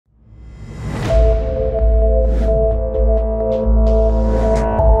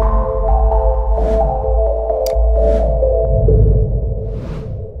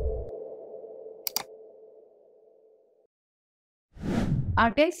Our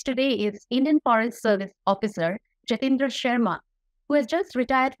guest today is Indian Forest Service officer Jatindra Sarma, who has just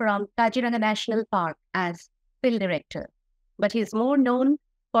retired from Kaziranga National Park as field director. But he is more known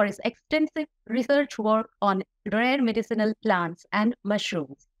for his extensive research work on rare medicinal plants and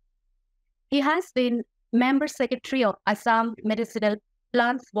mushrooms. He has been member secretary of Assam Medicinal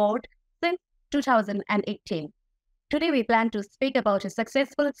Plants Board since 2018. Today we plan to speak about his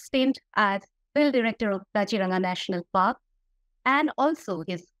successful stint as field director of Kaziranga National Park and also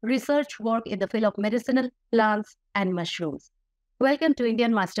his research work in the field of medicinal plants and mushrooms. Welcome to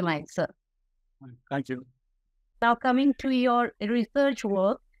Indian Masterminds, sir. Thank you. Now, coming to your research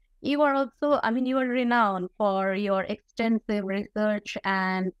work, you are also, you are renowned for your extensive research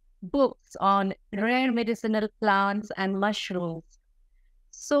and books on rare medicinal plants and mushrooms.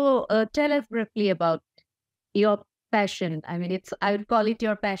 So, tell us briefly about your passion. I would call it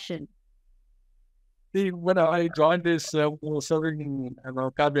your passion. When I joined this serving in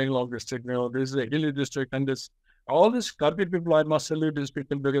Kaziranga district, this is a hilly district, and all these Karbi people, I must salute these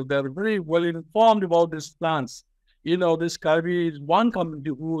people because they're very well informed about these plants. This Karbi is one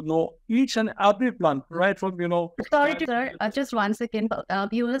community who know each and every plant, right from, Sorry, sir, just 1 second.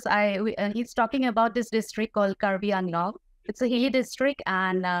 Viewers, he's talking about this district called Karbi Angaon. It's a hilly district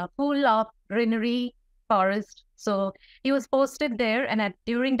and full of greenery, forest. So he was posted there, and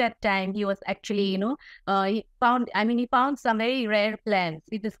during that time, he was actually, he found some very rare plants.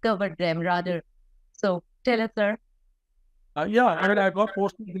 He discovered them rather. So tell us, sir. I got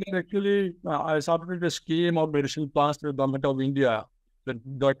posted there actually. I started a scheme of medicinal plants with the government of India.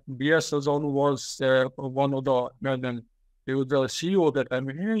 That B.S. Sazon was one of the, he was the CEO at that time.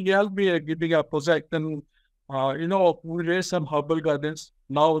 He helped me giving a project, and we raised some herbal gardens.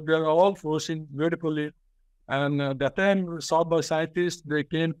 Now they're all flourishing beautifully. And that time, by scientists, they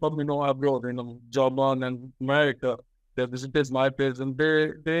came from, abroad, German and America. They visited my place, and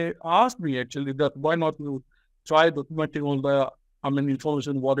they asked me actually that why not you try documenting all the,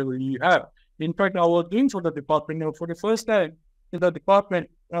 information, whatever you have. In fact, I was doing for the department, for the first time in the department,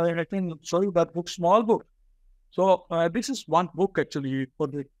 I can show you that book, small book. So this is one book actually for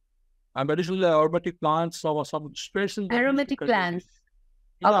the medicinal aromatic plants or some special aromatic plants.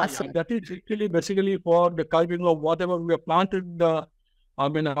 Awesome. That is actually basically for the cultivation of whatever we have planted our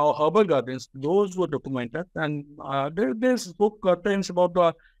herbal gardens. Those were documented, and this book contains about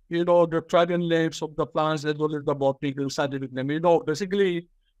the the traditional names of the plants as well as the botanical scientific name. Basically,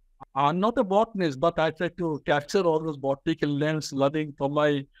 I'm not a botanist, but I try to capture all those botanical names, learning from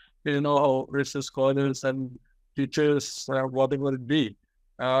my research scholars and teachers, whatever it be,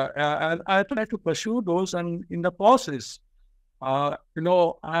 and I try to pursue those, and in the process. I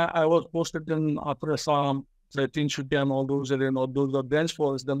was posted in Assam, and all those, those are dense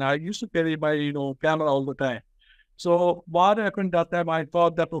forests. Then I used to carry my, camera all the time. So what happened that time, I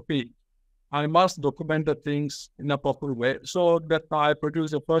thought that, okay, I must document the things in a proper way. So that I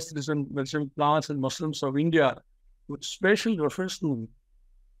produced the first edition medicinal plants and mushrooms of India, with special reference to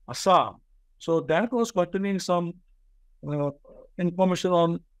Assam. So that was containing some information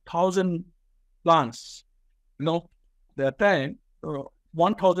on 1,000 plants, that time,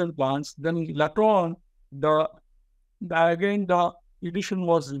 1,000 plants. Then later on, the edition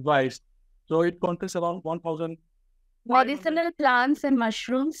was revised, so it contains around 1,000 medicinal plants and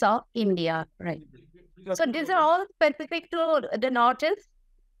mushrooms of India, right? So these are all specific to the Northeast?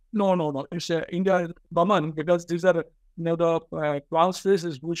 No. It's India common because these are the plant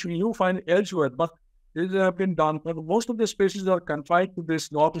species which you find elsewhere, but these have been done. But most of the species are confined to this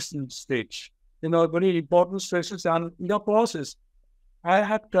northeastern states. Very important species, and in the process, I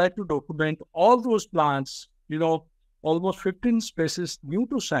have tried to document all those plants, almost 15 species new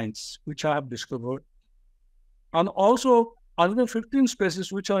to science, which I have discovered. And also another 15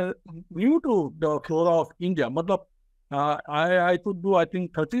 species which are new to the flora of India. But I could do, I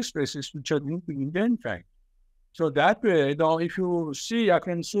think, 30 species which are new to India, in fact. So that way, if you see, I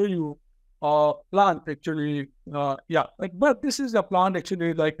can show you a plant actually. But this is a plant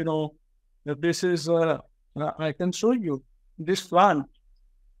actually, this is, I can show you this plant.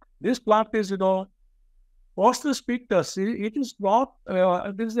 This plant is, Foster's pictus. It is not,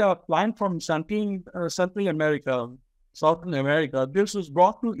 this is a plant from Central America, Southern America. This was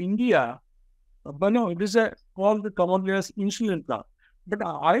brought to India, but no, it is called commonly as insulin plant. But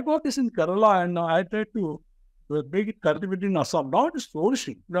I got this in Kerala, and I tried to make it cultivated in Assam. Now it is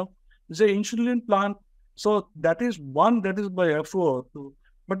flourishing. It's an insulin plant. So that is one that is by effort.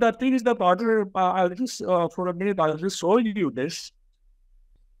 But the thing is that I'll just, for a minute, I'll just show you this.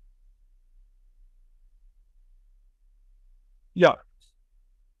 Yeah.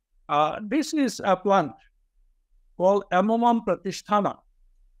 This is a plant called Amomum pratisthana.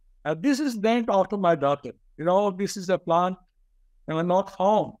 And this is named after my daughter. This is a plant not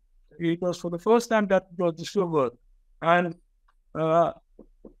found. It was for the first time that it was discovered. And uh,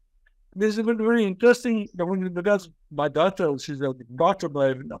 this is very interesting because my daughter, she's a doctor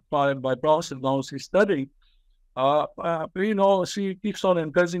by process now, she's studying. She keeps on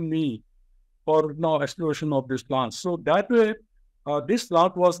encouraging me for exploration of this plant. So that way, this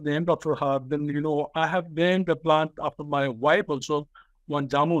plant was named after her. Then, I have named the plant after my wife also, one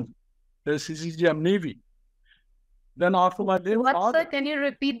jamun, the CCGM Navy. Then after my name, sir, can you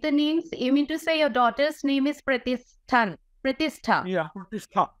repeat the names? You mean to say your daughter's name is Pratishtha? Yeah,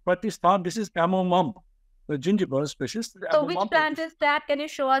 Pratishtha. This is chamomile, the gingiber species. So which plant is that? Can you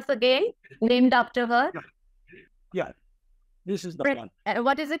show us again? Named after her? Yeah. This is the plant.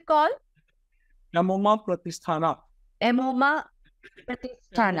 What is it called? Chamomile pratisthana. Chamomile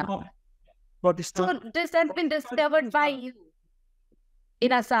pratisthana. So this has been discovered by you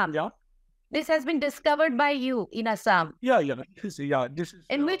in Assam. Yeah. This has been discovered by you in Assam. Yeah. This is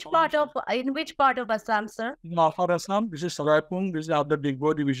in which part of Assam, sir? For Assam, this is Saraipung. This is of the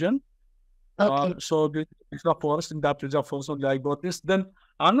Digbo division. Okay. So this is the forest in that reserve forest only I got this. Then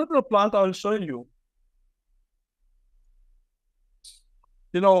another plant I will show you.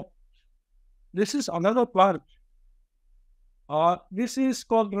 This is another plant. This is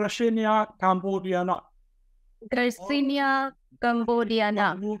called Garcinia cambodiana. Garcinia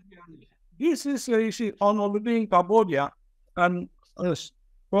cambodiana. This is on already in Cambodia and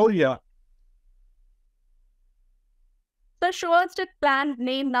Korea. So show us the plant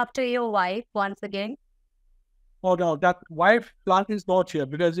named after your wife once again. Oh no, that wife plant is not here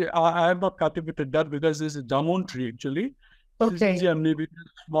because I have not cultivated that because this is a jamun tree actually. Okay. This is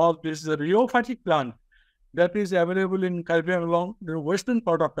small. This is a rheophytic plant that is available in Caribbean along the western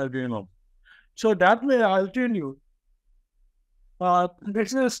part of Caribbean. So that way I'll tell you.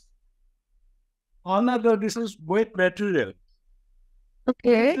 This is another. This is wet material.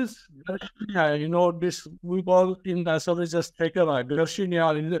 Okay. This is Garcinia, this we call in Assam is just Thekara,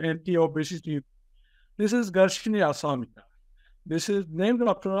 Garcinia in the anti-obesity. This is Garcinia assamica. This is named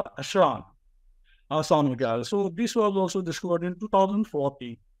after Assam, assamica. So this was also discovered in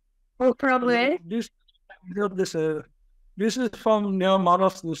 2014. Oh, from where? This is from near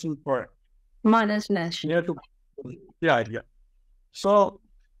Manas National Park. Manas National. Near to, yeah. So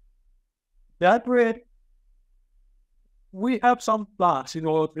that way, we have some plants,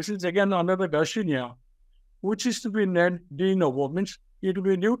 this is again another Garcinia, which is to be named de novo, means it will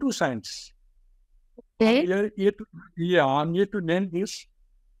be new to science. Okay. I'm here to name this,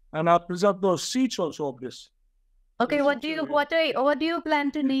 and I'll preserve those seeds also of this. Okay, what do you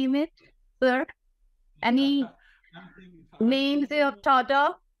plan to name it, sir? Any names you have thought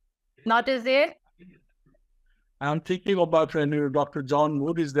of? Not as it? I'm thinking about Dr. John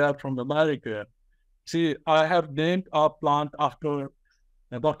Wood is there from America. See, I have named our plant after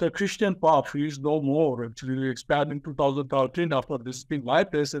Dr. Christian Pop, who is no more, actually expired in 2013 after this being my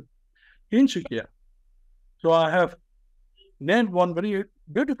place in Czechia. So I have named one very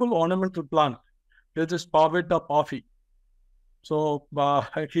beautiful ornamental plant. This is Pavetta Pafi. So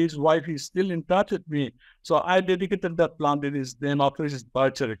his wife is still in touch with me. So I dedicated that plant. It is named after his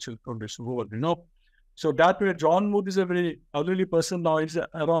birth actually from this world, So that way, John Wood is a very elderly person now. He's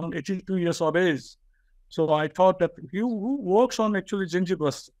around 82 years of age. So I thought that who works on actually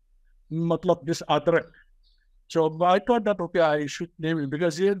gingivous, this adrak. So I thought that, okay, I should name it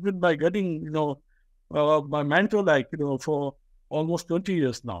because he has been by getting, my mentor, for almost 20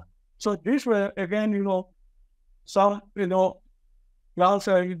 years now. So this way, again, some, plants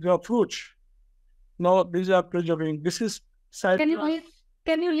are fruits. No, these are preserving. This is side. Can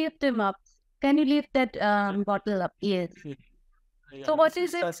you lift them up? Can you lift that bottle up? Yes. Yeah. So what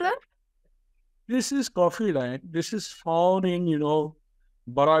is it, sir? This is coffee line. This is found in,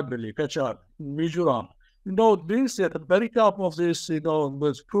 Baradili, Kachar, Mizoram. This at the very top of this,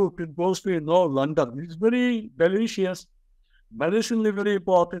 was fruit. It goes to, London. It's very delicious, medicinally very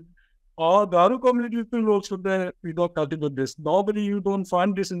important. Or the other community people also there, cultivate this. Normally you don't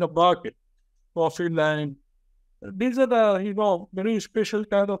find this in the market. Coffee line. These are the, very special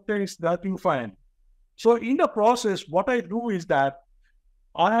kind of things that you find. So in the process, what I do is that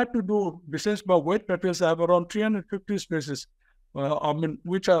I had to do, besides my wet materials, I have around 350 species,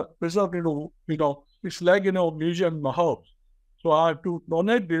 which are preserved, it's like, museum in my house. So I have to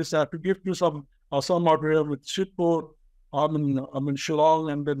donate this, I have to give to some material with Shitpur,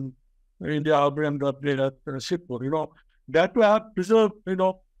 Shillong, and then India, and Shitpur, That way I have preserved,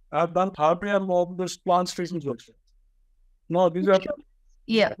 I've done herbarium of this plant species also. No, these are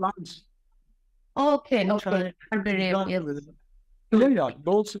Yeah. plants. Okay. Okay.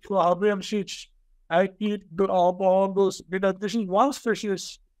 those herbarium sheets, I keep all those, because this is one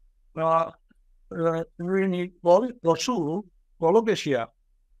species, really Colocasia,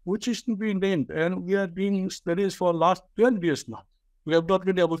 which is to be named, and we are doing studies for last 12 years now. We have not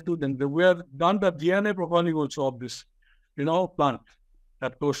been able to do them. We have done the DNA profiling also of this, plant,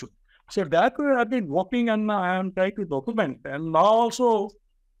 that Toshu. So that way I've been working and I am trying to document. And now also,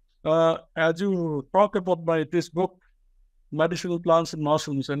 as you talk about this book, Medicinal Plants and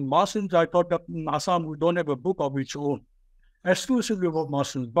Mushrooms. And mushrooms, I thought that in Assam we don't have a book of its own, exclusively about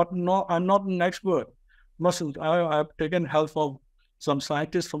mushrooms. But no, I'm not an expert. Mushrooms, I have taken help of some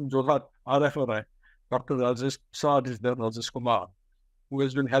scientists from Jorhat, RFRI, Dr. Rajesh Saad is there, Rajesh Kumar, who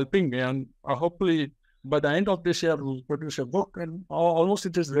has been helping me. And hopefully, by the end of this year, we'll produce a book, and almost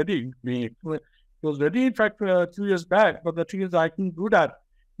it is ready. It was ready, in fact, 2 years back, but the thing is, I can do that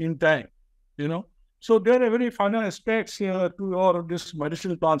in time, So there are very fun aspects here to all of this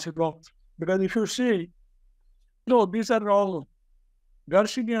medicinal plants, because if you see, these are all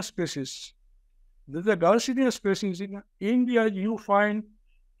Garcinia species. There's a Garcinia species. In India, you find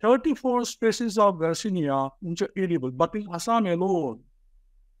 34 species of Garcinia which are edible, but in Assam alone,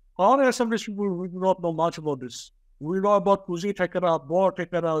 all Assamese people, we do not know much about this. We know about Kuzi Tekara, Bo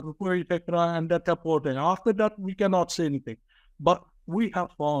Tekara, Rupuri Tekara, and that type of thing. After that, we cannot say anything. But we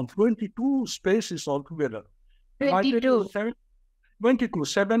have found 22 species altogether. 22. 22.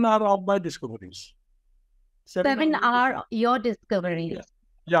 7 are of my discoveries. 7 are your discoveries.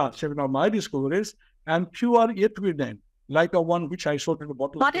 Yeah, 7 are my discoveries, and few are yet to be named, like the one which I showed in the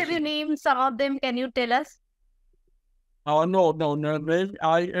bottle. What have you named some of them? Can you tell us? No,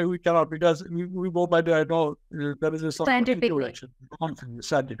 we cannot, because we go by the, there is a scientific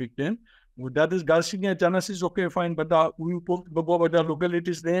name. That is Garcinia genesis, okay, fine, but we go by the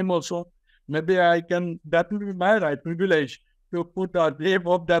locality's name also. Maybe that will be my right, privilege, to put the name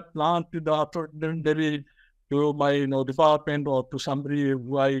of that plant to to my department or to somebody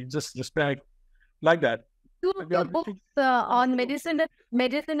who I just respect, like that. Two books on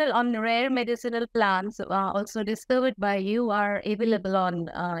on rare medicinal plants, also discovered by you, are available on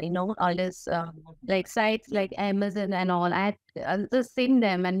all this like sites like Amazon and all. I've just seen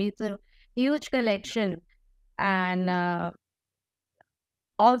them, and it's a huge collection, and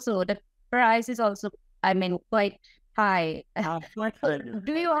also the price is also, quite high.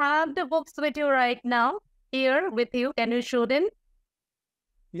 Do you have the books with you right now? Here with you, can you show them?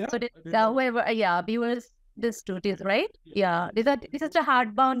 Yeah. So whoever, viewers, this too is right. Yeah, this is a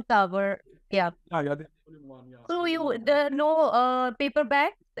hardbound cover. Yeah. So no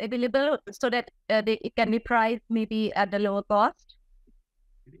paperback available, so that it can be priced maybe at the lower cost.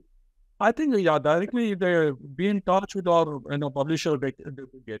 I think directly they be in touch with our publisher. They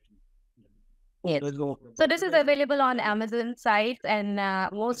get. Yes. So this is available on Amazon sites and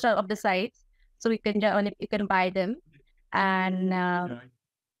most of the sites. So you can buy them, and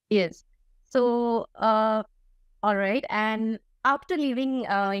yes. So all right. And after living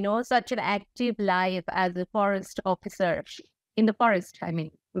such an active life as a forest officer in the forest,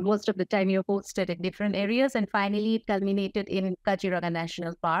 most of the time you're posted in different areas, and finally it culminated in Kaziranga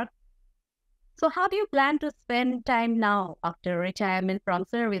National Park. So how do you plan to spend time now after retirement from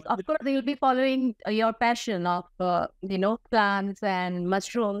service? Of course, you'll be following your passion of plants and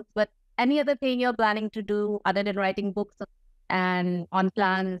mushrooms, but any other thing you're planning to do other than writing books and on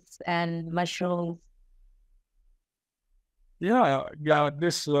plants and mushrooms?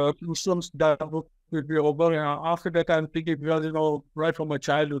 This mushrooms that book will be over. After that, I'm thinking, because right from my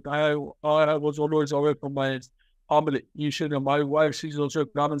childhood, I was always away from my family. My wife, she's also a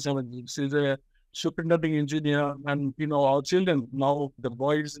government servant. She's a superintending engineer, and our children now, the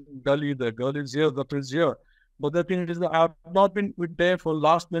boy is in Delhi, the girl is here, the prince here. But the thing is that I've not been with them for the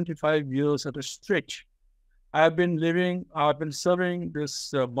last 25 years at a stretch. I've been serving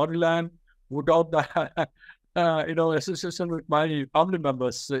this motherland without the association with my family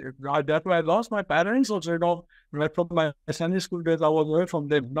members. That's why I lost my parents also, right from my Sunday school days, I was away from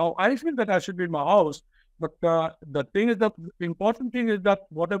them. Now I feel that I should be in my house. But the thing is, the important thing is that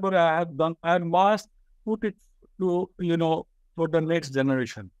whatever I have done, I must put it to, for the next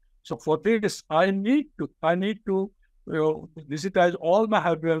generation. So for this, I need to digitize all my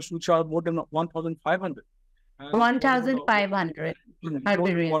herbariums, which are more than 1,500. 1,500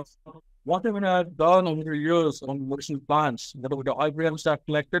 herbariums. Whatever I have done over the years on medicinal plants, whatever the herbariums I have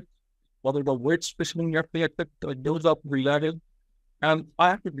collected, whatever the weight specimen I have collected, those are related. And I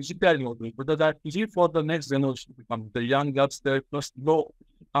have to digitize all this, because that's easy for the next generation to become. The young guys, they must know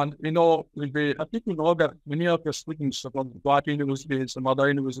And, I think you know that many of the students from Black universities and other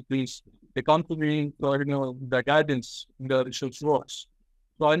universities, they come to me for, the guidance in the research works.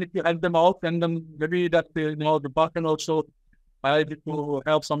 So I need to help them out, and then maybe that, the back can also, I need to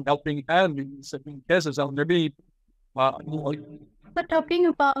have some helping hand in certain cases, and maybe, So talking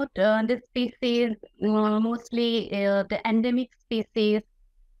about the species, mostly the endemic species,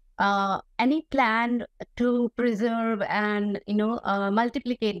 any plan to preserve and,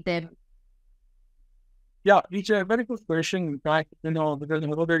 multiplicate them? yeah, it's a very good question. In fact, because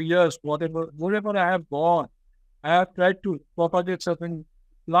over the years, wherever I have gone, I have tried to propagate certain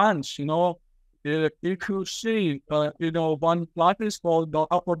plants. If you see, one plant is called the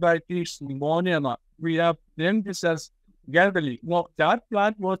Aphrodite's pneumonia. We have named this as Gaveli. That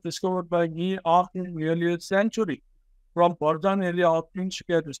plant was discovered by me after nearly a century from Bardhan area of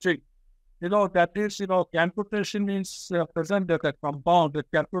Tinsukia district. That is, camprotation is present as a compound. The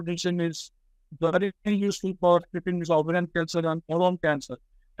camprotation is very useful for treating ovarian cancer and colon cancer.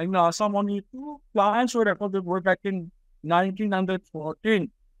 And in Assam, only two plants were recorded way back in 1914,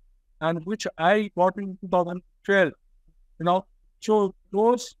 and which I got in 2012. So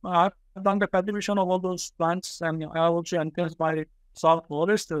those I've done the cultivation of all those plants, and I also encouraged my South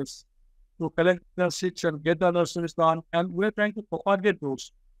foresters to collect the seeds and get the nurseries done, and we're trying to propagate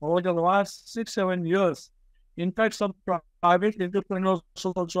those over the last 6-7 years. In fact, some private entrepreneurs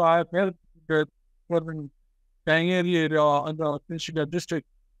also I have helped with the Kangeri area and the Tinsukia district.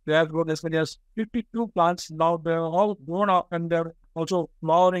 They have grown as many as 52 plants. Now they're all grown up and they're also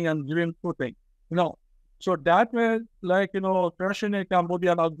flowering and giving fruiting. So that way, like, Russian in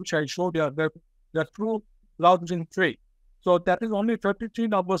Cambodia, which I showed you, the fruit flowers in tree. So that is only 33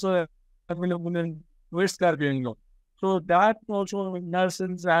 numbers available in West Caribbean. So that also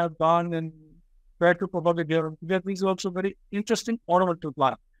nurses have done and tried to propagate there. That is also very interesting ornamental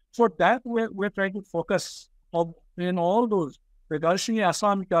plant. So that way, we're trying to focus in all those. The Kaziranga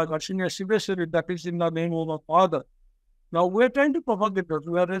Assam, Kaziranga Sivasari, that is in the name of our father. Now we're trying to propagate those.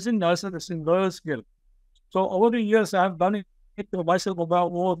 We are raising nurseries in lower scale. So over the years, I've done it myself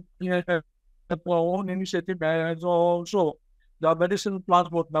about our own initiative, and also the medicinal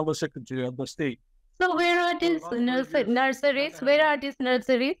plant board member secretary of the state. So where are these nurseries? Where are these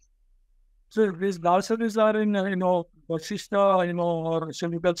nurseries? So these nurseries are in, Vasishta, or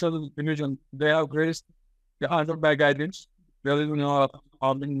Silvicultural Division. They have raised under my guidance. There is,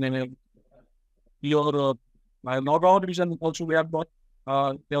 your Nagaon region also we have got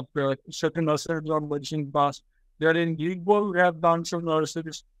certain nurseries on medicine pass. There in Igbo, we have done some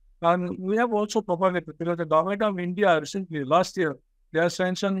nurseries. And we have also propagated, because the government of India recently, last year, they have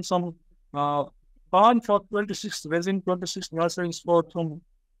sanctioned some fund for 26 nurseries for some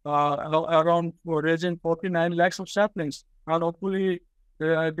around for raising 49 lakhs of saplings. And hopefully,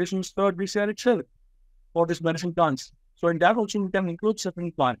 this will start this year itself for this medicine plants. So in that also, we can include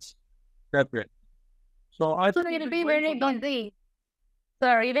certain plants that way. So it'll be very busy.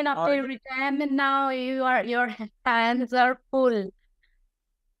 Sir, even after retirement now, your hands are full.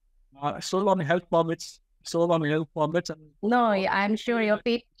 Still on health permits. No, I'm sure you're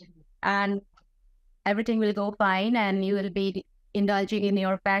fit and everything will go fine, and you will be indulging in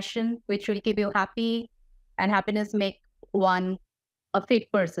your passion, which will keep you happy, and happiness make one a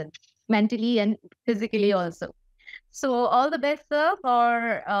fit person, mentally and physically also. So all the best, sir,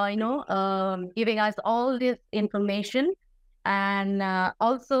 for giving us all this information. And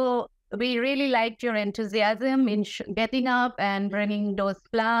also, we really liked your enthusiasm in getting up and bringing those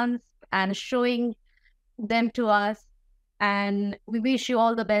plants and showing them to us. And we wish you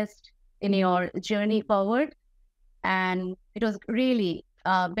all the best in your journey forward. And it was really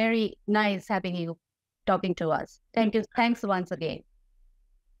very nice having you talking to us. Thank you. Thanks once again.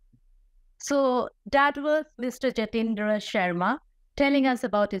 So that was Mr. Jatindra Sarma telling us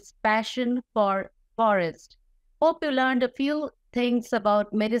about his passion for forest. Hope you learned a few things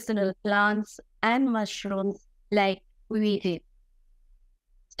about medicinal plants and mushrooms like we did.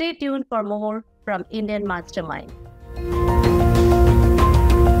 Stay tuned for more from Indian Mastermind.